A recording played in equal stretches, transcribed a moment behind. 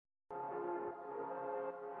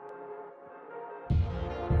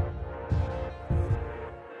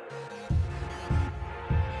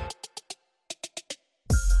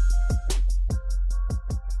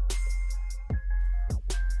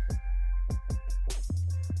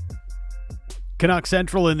Canuck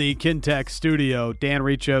Central in the Kintec studio. Dan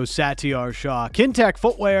Riccio, Satyar Shah. Kintec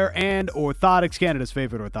Footwear and Orthotics, Canada's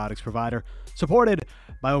favorite orthotics provider. Supported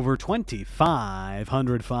by over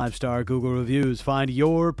 2,500 five-star Google reviews. Find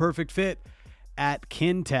your perfect fit at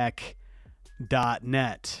kintec.net.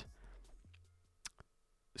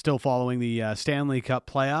 Still following the Stanley Cup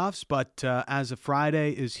playoffs, but as of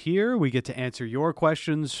Friday is here, we get to answer your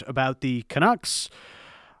questions about the Canucks,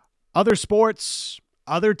 other sports,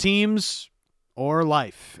 other teams, or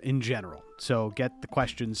life in general. So get the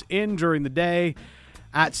questions in during the day.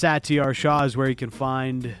 At Satyar Shah is where you can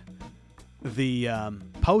find the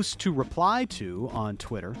post to reply to on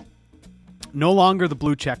Twitter. No longer the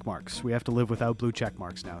blue check marks. We have to live without blue check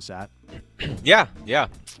marks now, Sat. Yeah.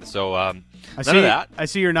 So none of that. I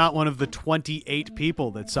see you're not one of the 28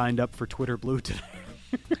 people that signed up for Twitter Blue today.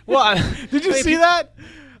 Well, did you see that?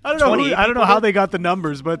 I don't know how they got the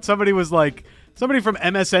numbers, but somebody from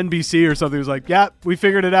MSNBC or something was like, yeah, we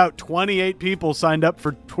figured it out. 28 people signed up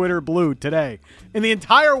for Twitter Blue today. In the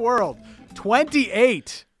entire world,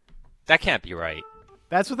 28. That can't be right.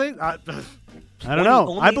 That's what they... I don't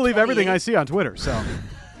know. I believe 28? Everything I see on Twitter, so...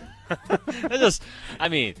 there's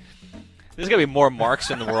got to be more marks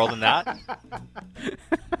in the world than that.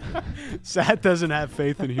 Sat doesn't have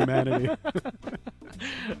faith in humanity.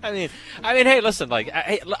 I mean, hey, listen,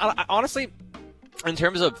 honestly, in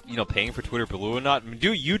terms of paying for Twitter Blue or not,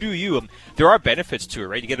 do you? There are benefits to it,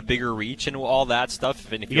 right? You get a bigger reach and all that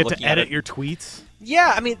stuff. And if you get to edit your tweets.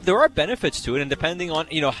 Yeah, I mean, there are benefits to it, and depending on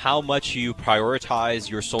how much you prioritize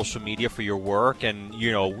your social media for your work and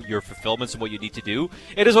your fulfillments and what you need to do,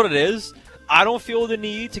 it is what it is. I don't feel the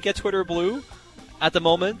need to get Twitter Blue at the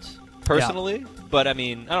moment, personally. Yeah. But I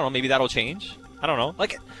mean, I don't know. Maybe that'll change. I don't know.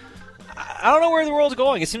 I don't know where the world's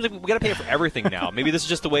going. It seems like we got to pay for everything now. Maybe this is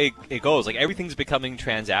just the way it goes. Everything's becoming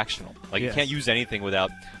transactional. Yes. You can't use anything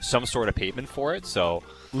without some sort of payment for it. So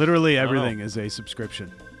literally everything is a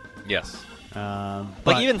subscription. Yes.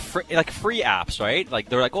 Even free apps, right?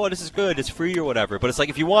 They're like, oh, this is good, it's free or whatever. But it's like,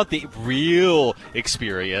 if you want the real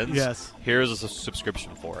experience, yes, here's a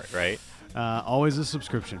subscription for it, right? Always a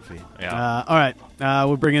subscription fee. Yeah. All right.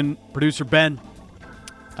 We'll bring in producer Ben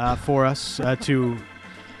for us to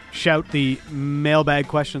shout the mailbag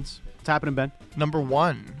questions. What's happening, Ben? Number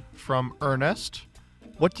 1 from Ernest.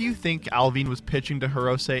 What do you think Alvin was pitching to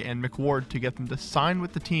Hirose and McWard to get them to sign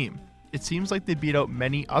with the team? It seems like they beat out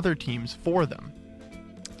many other teams for them.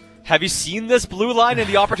 Have you seen this blue line and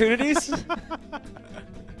the opportunities?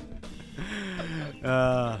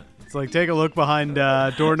 It's like, take a look behind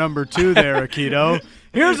door number 2 there, Akito.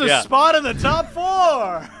 Here's a spot in the top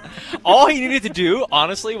 4. All he needed to do,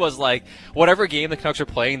 honestly, was whatever game the Canucks are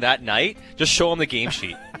playing that night, just show him the game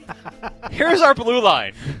sheet. Here's our blue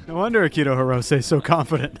line. No wonder Akito Hirose is so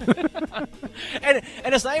confident. and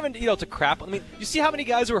it's not even to crap. I mean, you see how many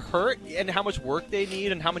guys are hurt and how much work they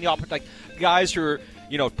need, and how many guys who are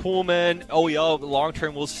Pullman. Oh yeah, long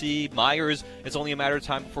term we'll see. Myers. It's only a matter of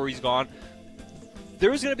time before he's gone.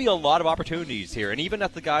 There's going to be a lot of opportunities here. And even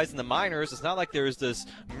at the guys in the minors, it's not like there's this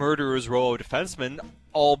murderer's row of defensemen,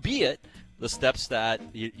 albeit the steps that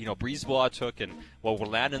Brisebois took and what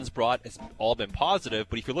Landon's brought has all been positive.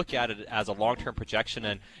 But if you look at it as a long-term projection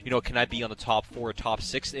and, can I be on the top 4, top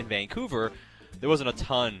 6 in Vancouver, there wasn't a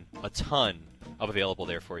ton of available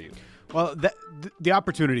there for you. Well, the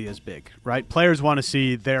opportunity is big, right? Players want to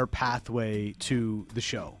see their pathway to the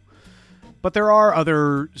show. But there are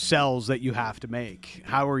other sells that you have to make.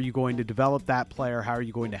 How are you going to develop that player? How are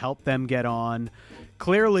you going to help them get on?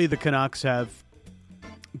 Clearly, the Canucks have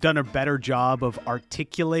done a better job of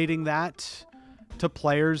articulating that to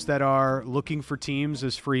players that are looking for teams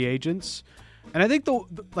as free agents. And I think,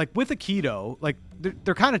 with Akito,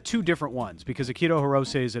 they're kind of two different ones, because Akito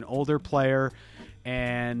Hirose is an older player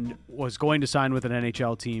and was going to sign with an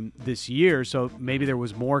NHL team this year, so maybe there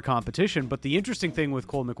was more competition. But the interesting thing with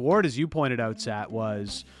Cole McWard, as you pointed out, Sat,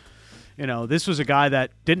 was, this was a guy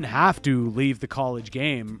that didn't have to leave the college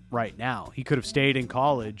game right now. He could have stayed in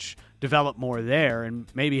college, developed more there, and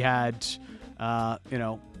maybe had, a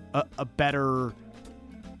better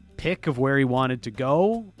pick of where he wanted to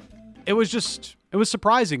go. It was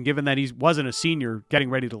surprising, given that he wasn't a senior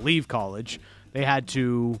getting ready to leave college. They had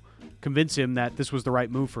to convince him that this was the right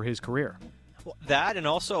move for his career. Well, that, and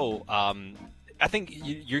also, I think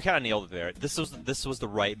you kind of nailed it there. This was the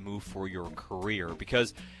right move for your career,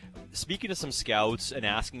 because speaking to some scouts and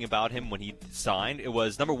asking about him when he signed, it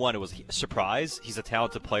was, number one, it was a surprise. He's a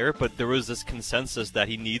talented player, but there was this consensus that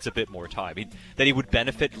he needs a bit more time, that he would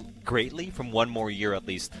benefit greatly from one more year at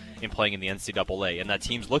least in playing in the NCAA, and that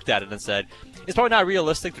teams looked at it and said, it's probably not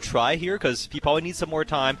realistic to try here because he probably needs some more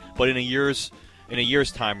time, but in a year's in a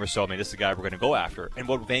year's time or so, I mean, this is the guy we're going to go after. And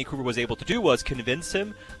what Vancouver was able to do was convince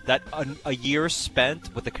him that a year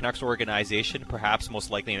spent with the Canucks organization, perhaps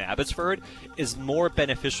most likely in Abbotsford, is more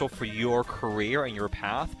beneficial for your career and your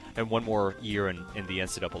path than one more year in the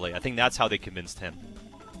NCAA. I think that's how they convinced him.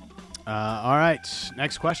 All right,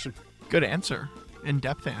 next question. Good answer.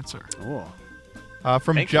 In-depth answer. Oh.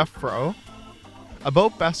 From Thank Jeff Fro.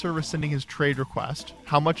 About Boeser rescinding his trade request,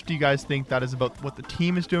 how much do you guys think that is about what the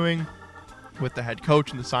team is doing with the head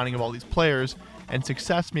coach and the signing of all these players, and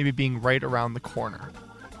success maybe being right around the corner?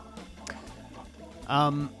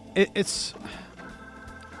 It's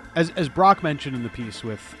as Brock mentioned in the piece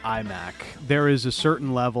with iMac, there is a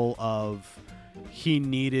certain level of he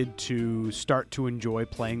needed to start to enjoy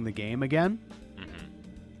playing the game again.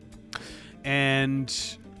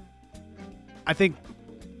 And I think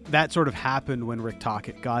that sort of happened when Rick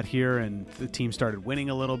Tocchet got here and the team started winning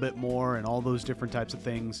a little bit more and all those different types of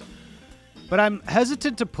things. But I'm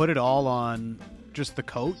hesitant to put it all on just the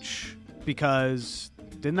coach, because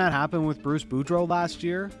didn't that happen with Bruce Boudreau last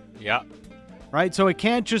year? Yeah. Right? So it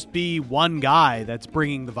can't just be one guy that's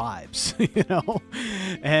bringing the vibes, you know?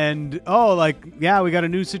 And, we got a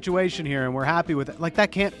new situation here and we're happy with it. Like,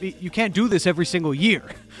 that can't be, you can't do this every single year.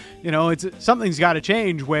 You know, something's got to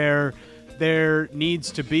change where there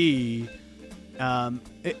needs to be,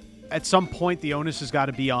 at some point, the onus has got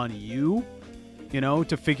to be on you, you know,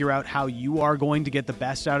 to figure out how you are going to get the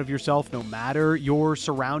best out of yourself no matter your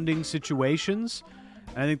surrounding situations.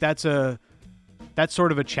 And I think that's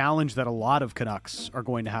sort of a challenge that a lot of Canucks are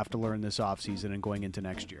going to have to learn this offseason and going into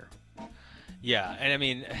next year. Yeah, and I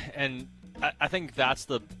mean, and I think that's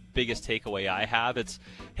the biggest takeaway I have. It's,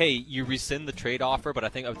 hey, you rescind the trade offer, but I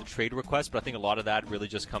think of the trade request, but I think a lot of that really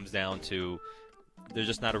just comes down to there's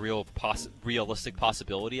just not a realistic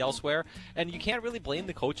possibility elsewhere, and you can't really blame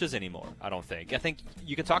the coaches anymore, I don't think. I think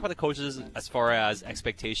you can talk about the coaches as far as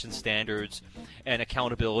expectation standards and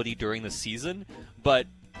accountability during the season, but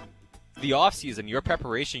the offseason, your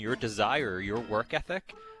preparation, your desire, your work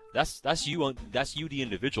ethic, that's you the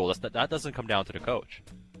individual. That doesn't come down to the coach.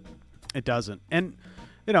 It doesn't. And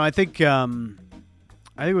I think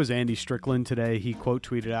it was Andy Strickland today. He quote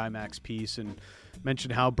tweeted IMAC's piece and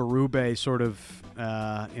mentioned how Berube sort of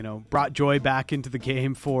brought joy back into the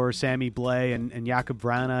game for Sammy Blais and Jakub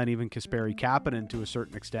Vrana and even Kasperi Kapanen to a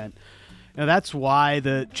certain extent. That's why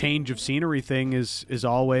the change of scenery thing is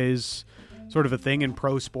always sort of a thing in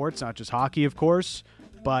pro sports, not just hockey, of course,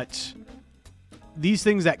 but these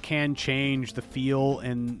things that can change the feel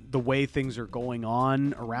and the way things are going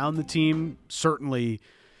on around the team certainly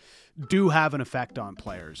do have an effect on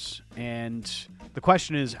players. And the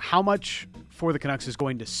question is, how much for the Canucks is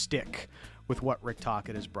going to stick with what Rick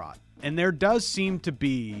Tocchet has brought? And there does seem to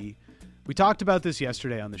be, we talked about this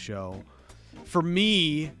yesterday on the show, for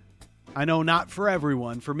me, I know not for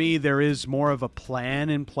everyone, for me there is more of a plan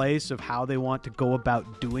in place of how they want to go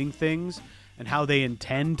about doing things and how they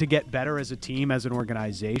intend to get better as a team, as an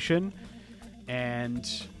organization. And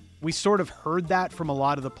we sort of heard that from a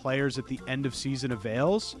lot of the players at the end of season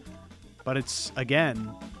avails. But it's,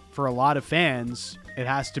 again, for a lot of fans, it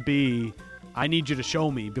has to be, I need you to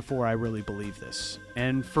show me before I really believe this.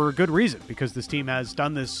 And for a good reason, because this team has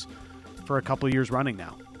done this for a couple of years running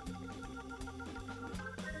now.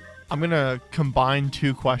 I'm going to combine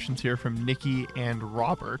two questions here from Nikki and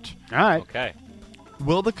Robert. All right. Okay.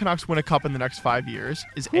 Will the Canucks win a cup in the next 5 years?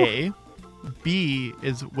 Is A. B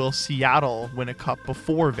is, will Seattle win a cup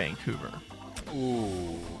before Vancouver?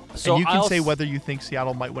 Ooh. So and you can say whether you think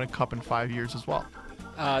Seattle might win a cup in 5 years as well.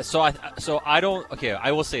 I don't. Okay,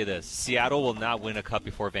 I will say this: Seattle will not win a cup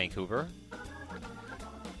before Vancouver.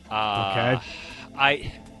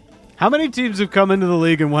 Okay. How many teams have come into the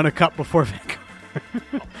league and won a cup before Vancouver?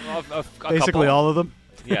 Basically, all of them.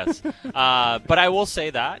 Yes, but I will say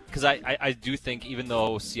that because I do think even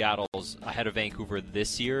though Seattle's ahead of Vancouver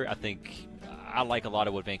this year, I think I like a lot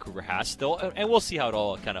of what Vancouver has still, and we'll see how it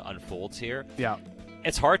all kind of unfolds here. Yeah.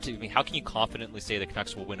 It's hard to. I mean, how can you confidently say the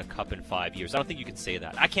Canucks will win a cup in 5 years? I don't think you can say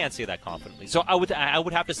that. I can't say that confidently. So I would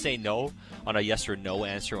have to say no on a yes or no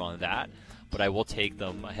answer on that. But I will take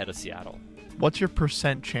them ahead of Seattle. What's your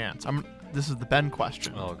percent chance? This is the Ben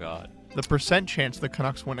question. Oh God. The percent chance the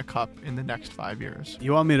Canucks win a cup in the next 5 years.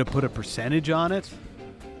 You want me to put a percentage on it?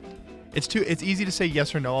 It's easy to say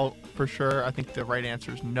yes or no for sure. I think the right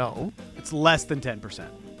answer is no. It's less than 10%.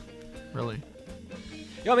 Really?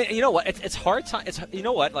 I mean, you know what? It's hard time. It's you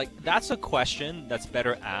know what? Like that's a question that's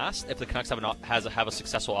better asked if the Canucks have a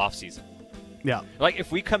successful offseason. Yeah. Like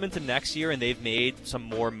if we come into next year and they've made some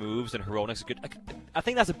more moves and Hronek's good. I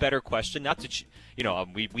think that's a better question. Not to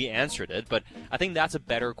we answered it, but I think that's a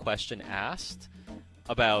better question asked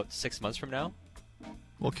about 6 months from now.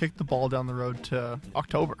 We'll kick the ball down the road to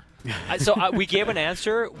October. We gave an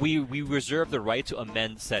answer. We reserve the right to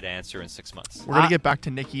amend said answer in 6 months. We're going to get back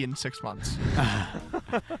to Nikki in 6 months.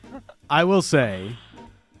 I will say,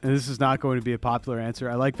 and this is not going to be a popular answer,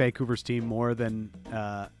 I like Vancouver's team more than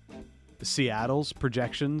Seattle's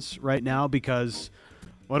projections right now, because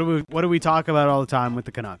what do we talk about all the time with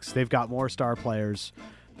the Canucks? They've got more star players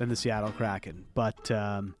than the Seattle Kraken. But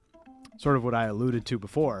sort of what I alluded to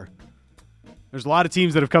before, there's a lot of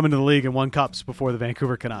teams that have come into the league and won cups before the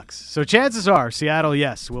Vancouver Canucks. So chances are Seattle,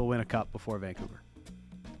 yes, will win a cup before Vancouver.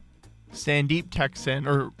 Sandeep texts in,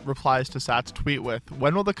 or replies to Sat's tweet with,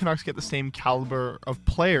 when will the Canucks get the same caliber of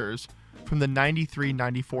players from the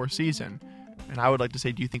 93-94 season? And I would like to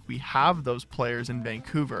say, do you think we have those players in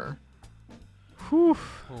Vancouver? Whew.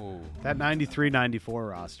 That 93-94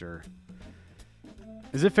 roster.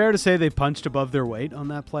 Is it fair to say they punched above their weight on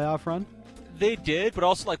that playoff run? They did, but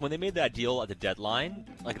also, like, when they made that deal at the deadline,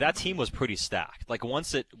 like, that team was pretty stacked. Like,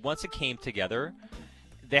 once it came together,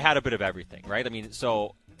 they had a bit of everything, right? I mean,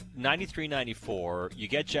 so 93-94, you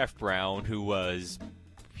get Jeff Brown, who was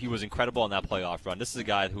incredible on that playoff run. This is a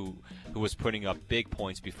guy who was putting up big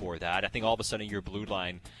points before that. I think all of a sudden your blue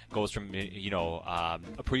line goes from a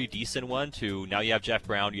pretty decent one to now you have Jeff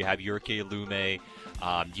Brown, you have Jyrki Lume,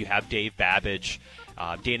 you have Dave Babbage,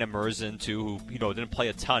 Dana Merzen too, who didn't play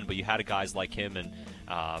a ton, but you had guys like him and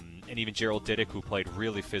even Gerald Didick, who played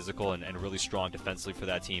really physical and really strong defensively for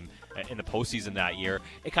that team in the postseason that year.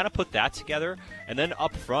 It kind of put that together, and then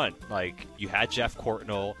up front, like, you had Jeff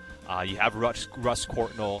Courtnall, you have Russ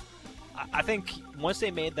Courtnall. I think once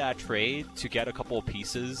they made that trade to get a couple of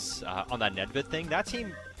pieces on that Nedved thing, that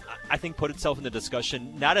team, I think, put itself in the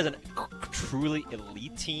discussion, not as a truly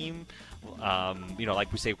elite team,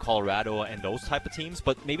 like we say Colorado and those type of teams,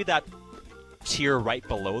 but maybe that tier right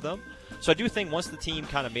below them. So I do think once the team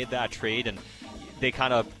kind of made that trade and they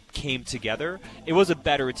kind of came together, it was a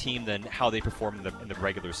better team than how they performed in the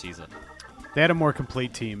regular season. They had a more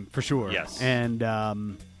complete team, for sure. Yes. And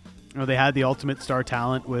they had the ultimate star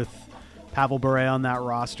talent with Pavel Bure on that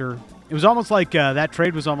roster. It was almost like that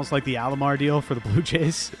trade was almost like the Alomar deal for the Blue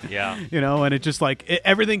Jays. Yeah. And it just like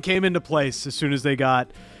everything came into place as soon as they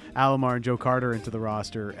got Alomar and Joe Carter into the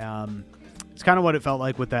roster. It's kind of what it felt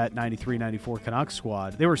like with that 93-94 Canucks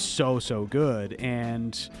squad. They were so good.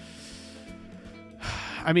 And,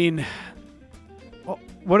 I mean,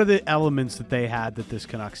 what are the elements that they had that this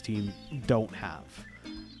Canucks team don't have?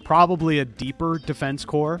 Probably a deeper defense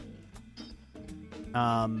core.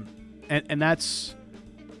 And that's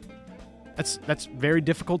very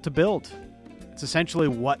difficult to build. It's essentially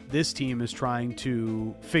what this team is trying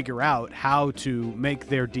to figure out, how to make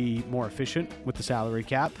their D more efficient with the salary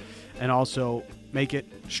cap and also make it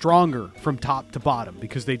stronger from top to bottom,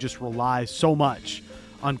 because they just rely so much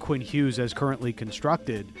on Quinn Hughes as currently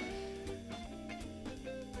constructed.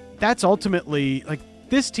 That's ultimately, like,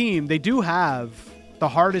 this team, they do have the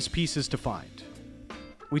hardest pieces to find.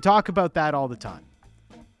 We talk about that all the time.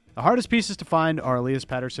 The hardest pieces to find are Elias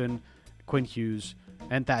Pettersson, Quinn Hughes,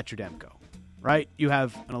 and Thatcher Demko, right? You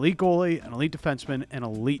have an elite goalie, an elite defenseman, and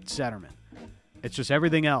an elite centerman. It's just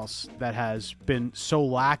everything else that has been so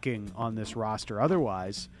lacking on this roster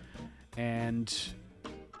otherwise. And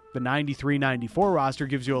the 93-94 roster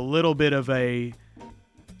gives you a little bit of a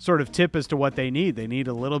sort of tip as to what they need. They need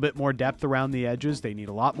a little bit more depth around the edges. They need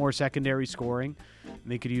a lot more secondary scoring.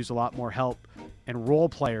 And they could use a lot more help and role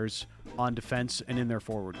players on defense and in their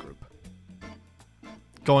forward group.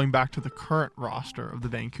 Going back to the current roster of the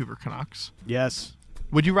Vancouver Canucks. Yes.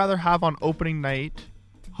 Would you rather have on opening night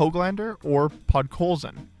Höglander or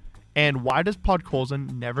Podkolzin? And why does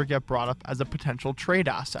Podkolzin never get brought up as a potential trade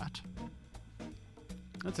asset?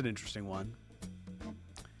 That's an interesting one.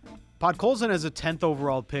 Podkolzin as a 10th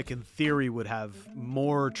overall pick in theory would have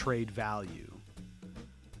more trade value.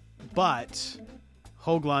 But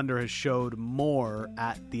Höglander has showed more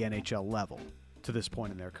at the NHL level to this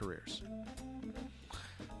point in their careers.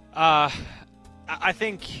 I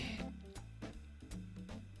think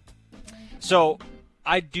so.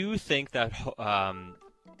 I do think that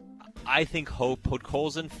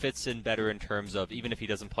Podkolzin fits in better in terms of, even if he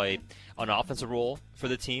doesn't play an offensive role for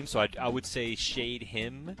the team. So I would say shade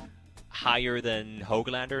him higher than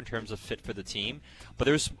Höglander in terms of fit for the team. But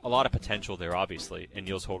there's a lot of potential there, obviously, in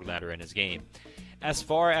Nils Höglander and his game. As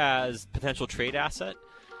far as potential trade asset,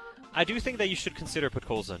 I do think that you should consider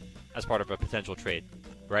Podkolzin as part of a potential trade,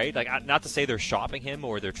 right? Like, not to say they're shopping him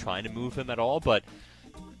or they're trying to move him at all, but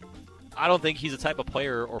I don't think he's the type of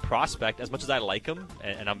player or prospect, as much as I like him,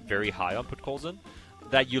 and I'm very high on Podkolzin,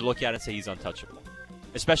 that you look at and say he's untouchable.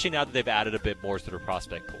 Especially now that they've added a bit more to their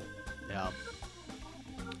prospect pool. Yeah.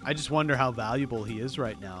 I just wonder how valuable he is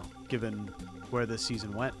right now, given where this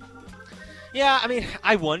season went. Yeah, I mean,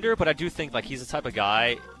 I wonder, but I do think like he's the type of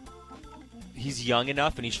guy. He's young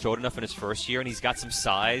enough and he showed enough in his first year, and he's got some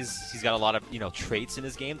size. He's got a lot of traits in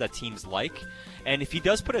his game that teams like. And if he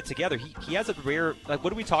does put it together, he has a rare, like, what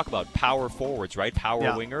do we talk about? Power forwards, right? Power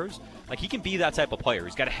wingers. Like, he can be that type of player.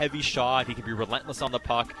 He's got a heavy shot. He can be relentless on the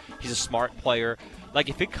puck. He's a smart player. Like,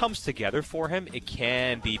 if it comes together for him, it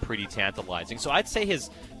can be pretty tantalizing. So I'd say his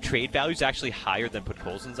trade value is actually higher than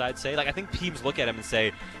Podkolzin's, I'd say. Like, I think teams look at him and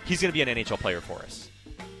say, he's going to be an NHL player for us.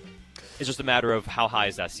 It's just a matter of how high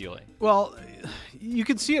is that ceiling. Well, you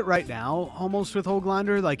can see it right now, almost with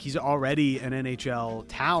Höglander. Like, he's already an NHL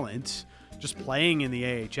talent. Just playing in the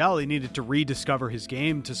AHL, he needed to rediscover his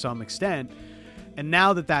game to some extent. And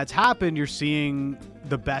now that that's happened, you're seeing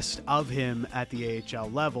the best of him at the AHL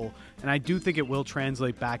level. And I do think it will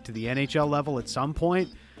translate back to the NHL level at some point.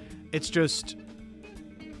 It's just,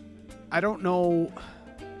 I don't know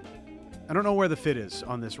where the fit is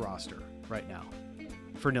on this roster right now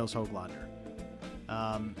for Nils Höglander.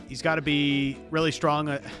 He's got to be really strong.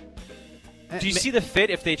 Do you see the fit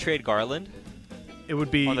if they trade Garland? It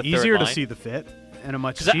would be easier to see the fit and a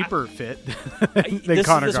much cheaper fit than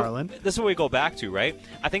Connor Garland. This is what we go back to, right?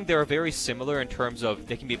 I think they're very similar in terms of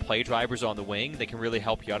they can be play drivers on the wing. They can really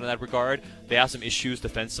help you out in that regard. They have some issues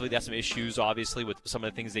defensively. They have some issues, obviously, with some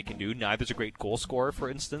of the things they can do. Neither's a great goal scorer, for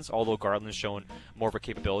instance, although Garland's shown more of a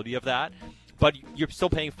capability of that. But you're still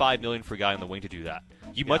paying $5 million for a guy on the wing to do that.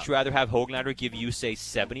 You'd much rather have Höglander give you, say,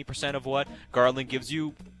 70% of what Garland gives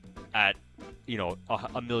you at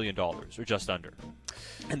 $1 million or just under.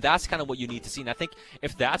 And that's kind of what you need to see. And I think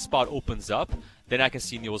if that spot opens up, then I can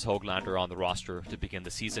see Nils Höglander on the roster to begin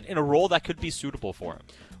the season in a role that could be suitable for him.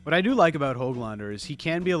 What I do like about Höglander is he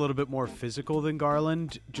can be a little bit more physical than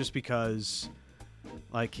Garland, just because,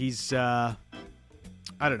 like, he's, I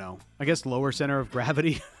don't know, I guess lower center of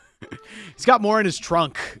gravity. He's got more in his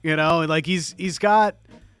trunk, like he's got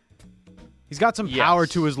some power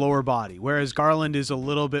to his lower body, whereas Garland is a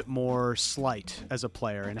little bit more slight as a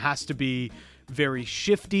player and has to be very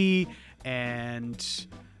shifty and,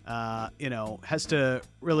 has to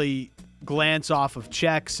really glance off of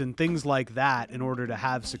checks and things like that in order to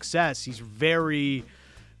have success. He's very,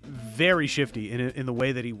 very shifty in the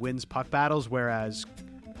way that he wins puck battles, whereas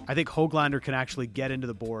I think Höglander can actually get into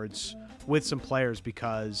the boards with some players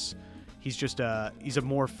because he's a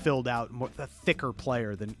more filled out, a thicker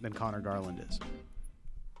player than Connor Garland is.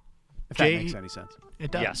 If that makes any sense.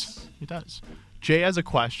 It does. Yes. It does. Jay has a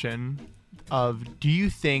question of, do you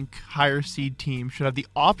think higher seed teams should have the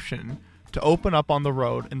option to open up on the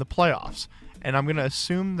road in the playoffs? And I'm going to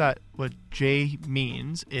assume that what Jay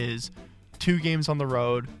means is 2 games on the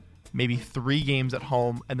road, maybe 3 games at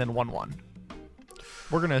home, and then 1-1.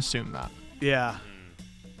 We're going to assume that. Yeah.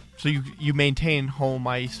 So you maintain home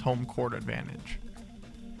ice, home court advantage.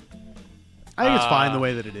 I think it's fine the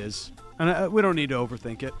way that it is. And we don't need to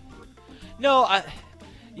overthink it. No, I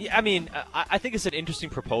think it's an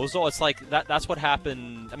interesting proposal. It's like that's what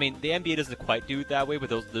happened. I mean, the NBA doesn't quite do it that way, but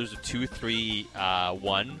there's a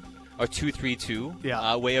 2-3-1 or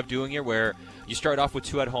 2-3-2 way of doing it, where you start off with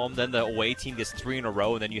 2 at home, then the away team gets 3 in a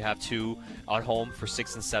row, and then you have 2 at home for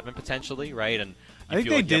 6 and 7 potentially, right? And I think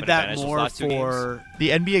they did that more for the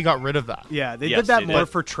NBA got rid of that. Yeah, they did that more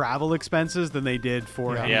for travel expenses than they did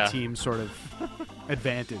for any team sort of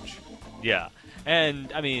advantage. Yeah, and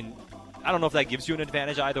I mean, I don't know if that gives you an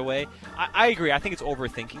advantage either way. I agree. I think it's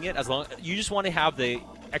overthinking it. As long you just want to have the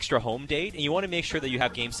extra home date, and you want to make sure that you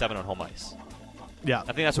have Game 7 on home ice. Yeah,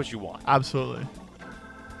 I think that's what you want. Absolutely.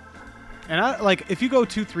 And if you go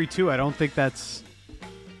 2-3-2, I don't think that's.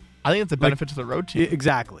 I think it's a benefit to the road team.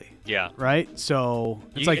 Exactly. Yeah. Right. So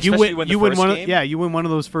it's like you win one. You win one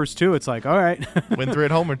of those first 2. It's like, all right, win 3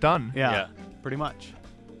 at home, we're done. Yeah. Pretty much.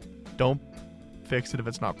 Don't fix it if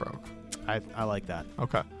it's not broke. I like that.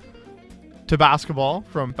 Okay. To basketball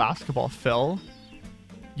from Basketball Phil,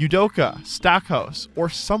 Udoka, Stackhouse, or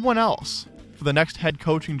someone else for the next head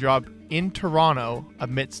coaching job in Toronto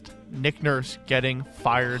amidst Nick Nurse getting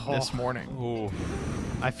fired this morning. Ooh.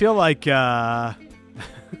 I feel like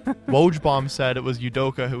Wojbomb said it was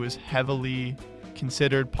Udoka who was heavily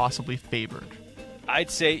considered, possibly favored. I'd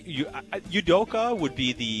say Udoka would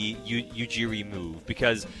be the Ujiri move,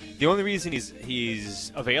 because the only reason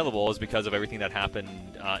he's available is because of everything that happened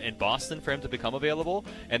in Boston for him to become available,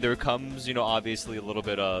 and there comes obviously a little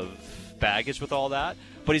bit of baggage with all that.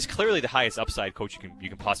 But he's clearly the highest upside coach you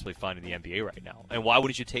can possibly find in the NBA right now. And why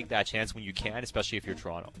wouldn't you take that chance when you can, especially if you're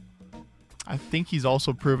Toronto? I think he's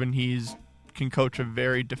also proven he's can coach a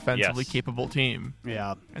very defensively capable team.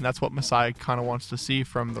 Yeah. And that's what Masai kind of wants to see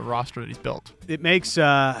from the roster that he's built. It makes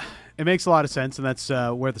a lot of sense, and that's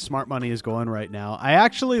where the smart money is going right now. I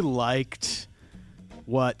actually liked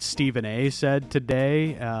what Stephen A. said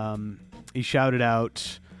today. He shouted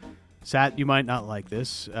out, Sat, you might not like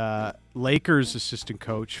this, Lakers assistant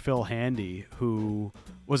coach Phil Handy, who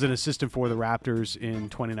was an assistant for the Raptors in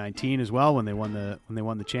 2019 as well when they won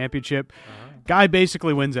the championship. Guy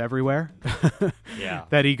basically wins everywhere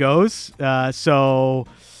that he goes. So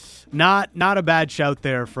not a bad shout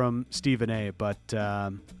there from Stephen A. But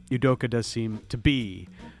Udoka does seem to be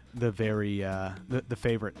the very the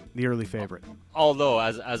favorite, the early favorite. Although,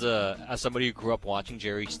 as somebody who grew up watching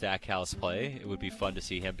Jerry Stackhouse play, it would be fun to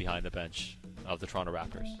see him behind the bench of the Toronto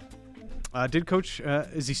Raptors. Did coach?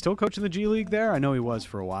 Is he still coaching the G League there? I know he was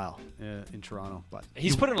for a while in Toronto, but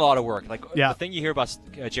he's put in a lot of work. The thing you hear about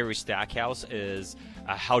Jerry Stackhouse is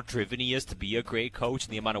how driven he is to be a great coach,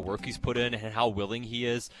 and the amount of work he's put in, and how willing he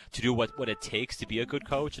is to do what it takes to be a good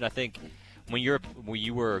coach. And I think when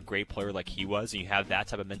you were a great player like he was, and you have that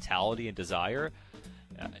type of mentality and desire,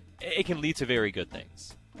 it can lead to very good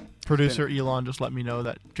things. Producer Elon just let me know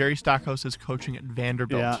that Jerry Stackhouse is coaching at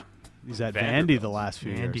Vanderbilt. Yeah, he's at Vandy the last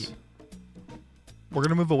few years. We're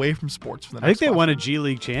going to move away from sports for the next I think they question. won a G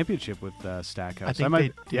League championship with Stackhouse. I think they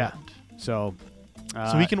did. Yeah. So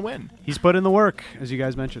he can win. He's put in the work, as you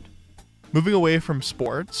guys mentioned. Moving away from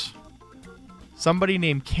sports, somebody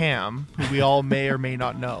named Cam, who we all may or may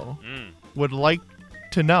not know, would like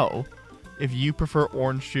to know if you prefer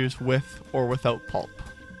orange juice with or without pulp.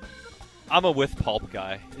 I'm a with pulp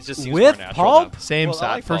guy. It just seems with more natural. pulp? Same side.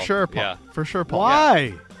 like For pulp. sure pulp. Yeah. For sure pulp.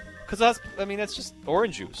 Why? Because that's just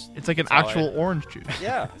orange juice. It's like an That's how actual orange juice.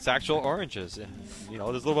 Yeah, it's actual oranges. And, there's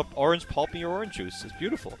a little bit of orange pulp in your orange juice. It's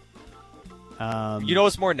beautiful.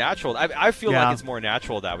 It's more natural. I feel like it's more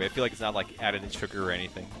natural that way. I feel like it's not like added in sugar or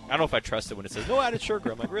anything. I don't know if I trust it when it says no added sugar.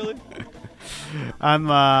 I'm like, really? I'm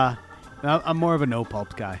more of a no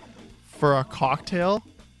pulp guy. For a cocktail,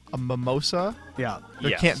 a mimosa, Yeah.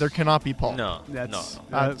 there cannot be pulp. No, That's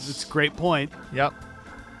no. it's a great point. Yep.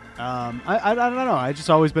 I don't know. I just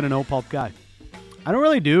always been a no pulp guy. I don't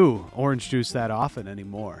really do orange juice that often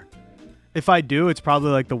anymore. If I do, it's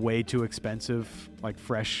probably like the way too expensive, like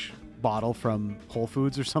fresh bottle from Whole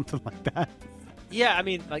Foods or something like that. Yeah, I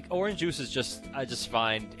mean, like orange juice is just, I just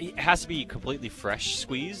find it has to be completely fresh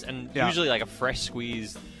squeezed, and usually like a fresh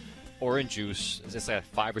squeezed orange juice is just like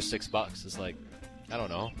 $5 or $6. It's like, I don't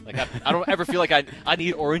know. Like I don't ever feel like I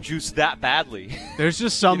need orange juice that badly. There's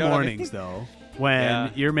just some You know what I mean? mornings though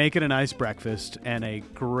when you're making a nice breakfast and a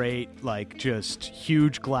great, like, just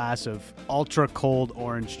huge glass of ultra cold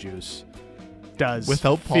orange juice does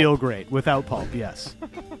Without pulp. feel great. Without pulp, yes.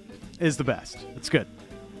 Is the best. It's good.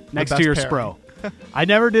 Next to best your pairing. Spro. I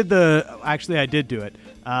never did actually I did do it.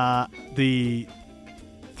 The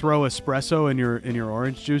throw espresso in your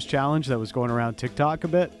orange juice challenge that was going around TikTok a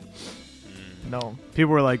bit. No.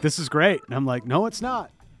 People were like, "This is great." And I'm like, "No, it's not."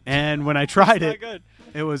 And when I tried It's it, not good.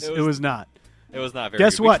 it was not. It was not very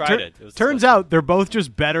Guess good. what? We tried it. It was Turns delicious. out they're both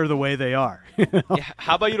just better the way they are. Yeah,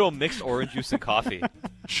 how about you don't mix orange juice and coffee?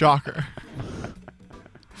 Shocker.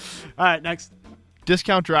 All right, next.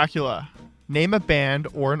 Discount Dracula. Name a band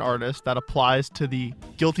or an artist that applies to the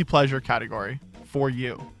guilty pleasure category for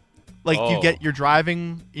you. Like you're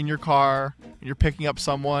driving in your car, and you're picking up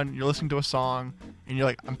someone, you're listening to a song, and you're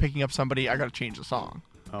like, I'm picking up somebody, I gotta change the song.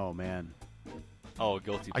 Oh man. Oh,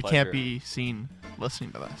 guilty pleasure. I can't be seen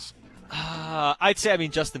listening to this. I'd say,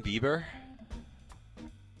 Justin Bieber.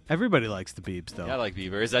 Everybody likes the Biebs though. Yeah, I like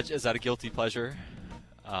Bieber. Is that a guilty pleasure?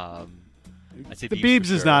 I'd say The for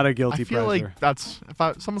Biebs is sure. not a guilty I feel pleasure. like that's if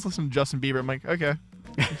someone's listening to Justin Bieber, I'm like, okay,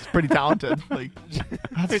 he's pretty talented. Like,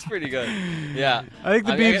 It's pretty good. Yeah. I think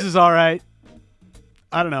the I mean, Biebs is all right.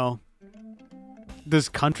 I don't know. Does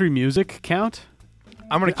country music count?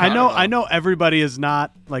 I'm gonna. I know everybody is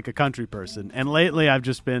not like a country person, and lately I've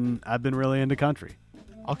been really into country.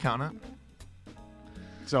 I'll count it.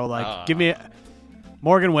 So like, give me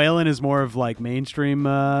Morgan Wallen is more of like mainstream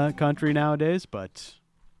country nowadays, but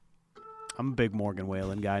I'm a big Morgan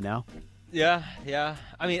Wallen guy now. Yeah.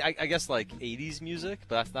 I guess like 80s music,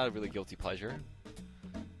 but that's not a really guilty pleasure.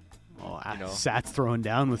 Well, You know. Sat's throwing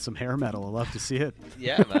down with some hair metal. I love to see it.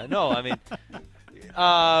 Yeah, man. No,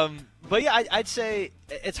 but yeah, I'd say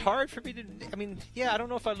it's hard for me to. I don't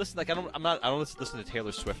know if I listen. Like, I don't listen to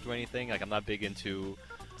Taylor Swift or anything. Like, I'm not big into.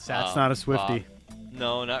 Sat's not a Swiftie.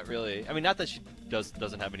 No, not really. Not that she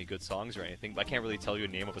doesn't have any good songs or anything, but I can't really tell you a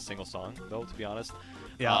name of a single song, though, to be honest.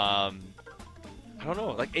 Yeah. I don't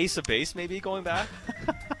know. Like Ace of Base, maybe going back.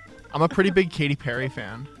 I'm a pretty big Katy Perry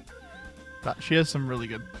fan. She has some really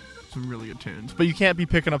good some really good tunes. But you can't be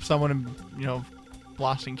picking up someone and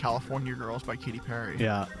blasting California Girls by Katy Perry.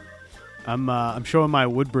 Yeah. I'm showing my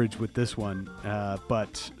Woodbridge with this one,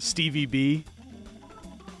 but Stevie B.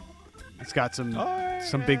 It's got some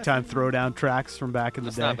big time throwdown tracks from back in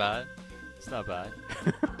the day. That's not bad. It's not bad.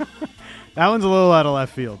 That one's a little out of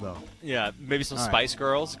left field though. Yeah, maybe some All right. Spice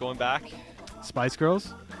Girls going back. Spice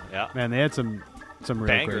Girls? Yeah. Man, they had some real great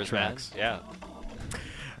Bangers, tracks. man.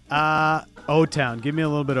 Yeah. O-Town. Give me a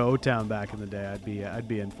little bit of O-Town back in the day. I'd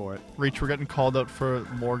be in for it. Reach, we're getting called out for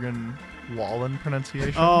Morgan Wallen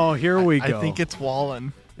pronunciation. Oh, here we go. I think it's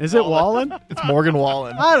Wallen. Is it Wallen? It's Morgan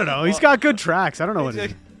Wallen. I don't know. He's got good tracks. I don't know what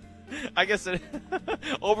it is. I guess it.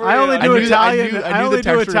 Over. I only do Italian. I only the do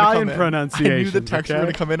text were gonna Italian come in. pronunciation. I knew the text were okay?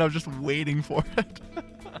 going to come in. I was just waiting for it.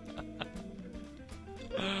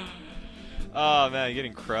 Oh man, you're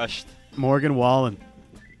getting crushed. Morgan Wallen.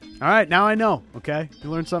 All right, now I know. Okay, you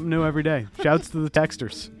learn something new every day. Shouts to the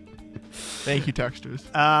texters. Thank you, texters.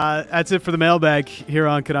 That's it for the mailbag here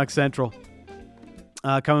on Canuck Central.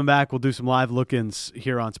 Coming back, we'll do some live look-ins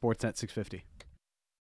here on Sportsnet 650.